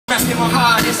my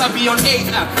hardest. I'll be on 8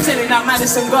 now, selling out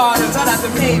Madison Gardens. I'll have the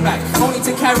Maybach, only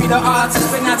to carry the artist,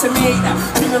 but not to make that.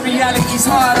 Dream of reality's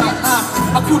harder.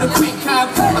 I called a quick cab.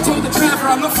 I told the driver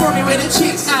I'm not from here where the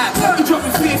chicks at. He dropped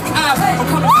me 5th cab. I'm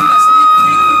coming through that slick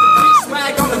creek with the big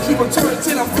swag. I'ma keep on touring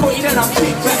till I'm 40, then I'm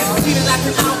kick back. Feeling like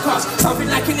an outcast, something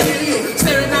like an alien.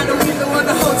 Staring out the window of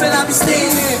the hotel I'll be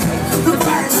staying in.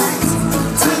 Goodbye nights,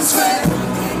 Times Square,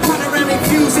 panoramic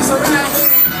views is alright.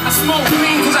 I smoke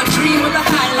green cause I dream of the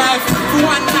high life. For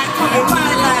one night, come in my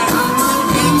life.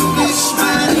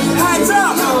 Hands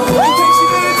up, in case you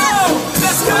didn't know.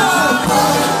 Let's go.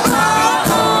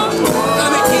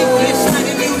 I'm an English man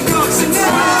in New York City.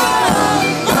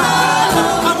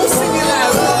 I will sing it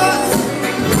loud.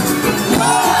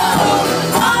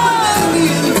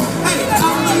 Hey,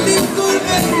 I'm a little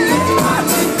baby. I'm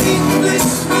an English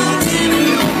man in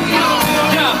New York.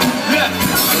 Yeah, look.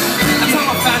 I tell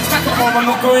my fans back at home I'm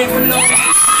not going for long.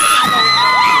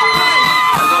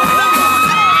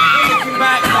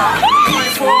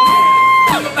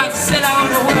 I'm about to sell out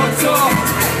on the world tour.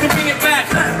 Then bring it back,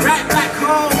 right back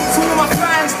home. To all my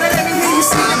fans, they let me hear you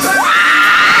sing it back.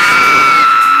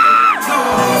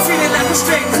 Feeling like a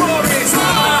straight tourist.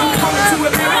 Coming to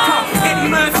America, Eddie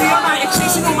Murphy. I'm out here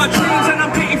chasing all my dreams and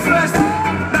I'm getting thirsty.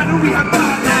 Now that we have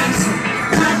darklands,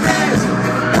 nightmares,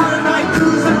 paranoid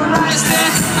crews and the lights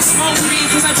there. I smoke green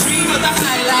cause I dream of the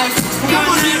high life. Come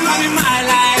on, I'm in my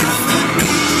life.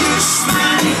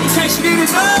 In case you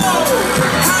didn't know.